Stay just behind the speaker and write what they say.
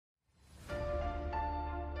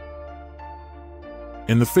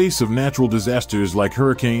In the face of natural disasters like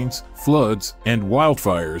hurricanes, floods, and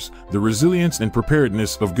wildfires, the resilience and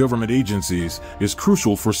preparedness of government agencies is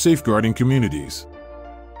crucial for safeguarding communities.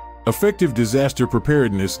 Effective disaster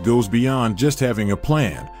preparedness goes beyond just having a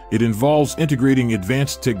plan. It involves integrating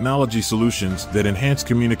advanced technology solutions that enhance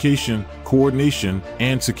communication, coordination,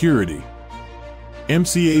 and security.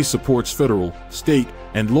 MCA supports federal, state,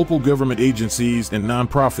 and local government agencies and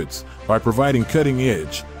nonprofits by providing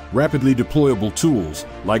cutting-edge, rapidly deployable tools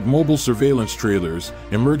like mobile surveillance trailers,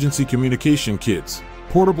 emergency communication kits,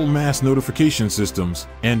 portable mass notification systems,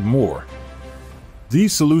 and more.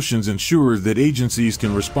 These solutions ensure that agencies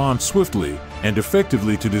can respond swiftly and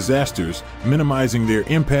effectively to disasters, minimizing their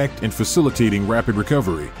impact and facilitating rapid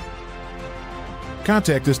recovery.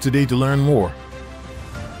 Contact us today to learn more.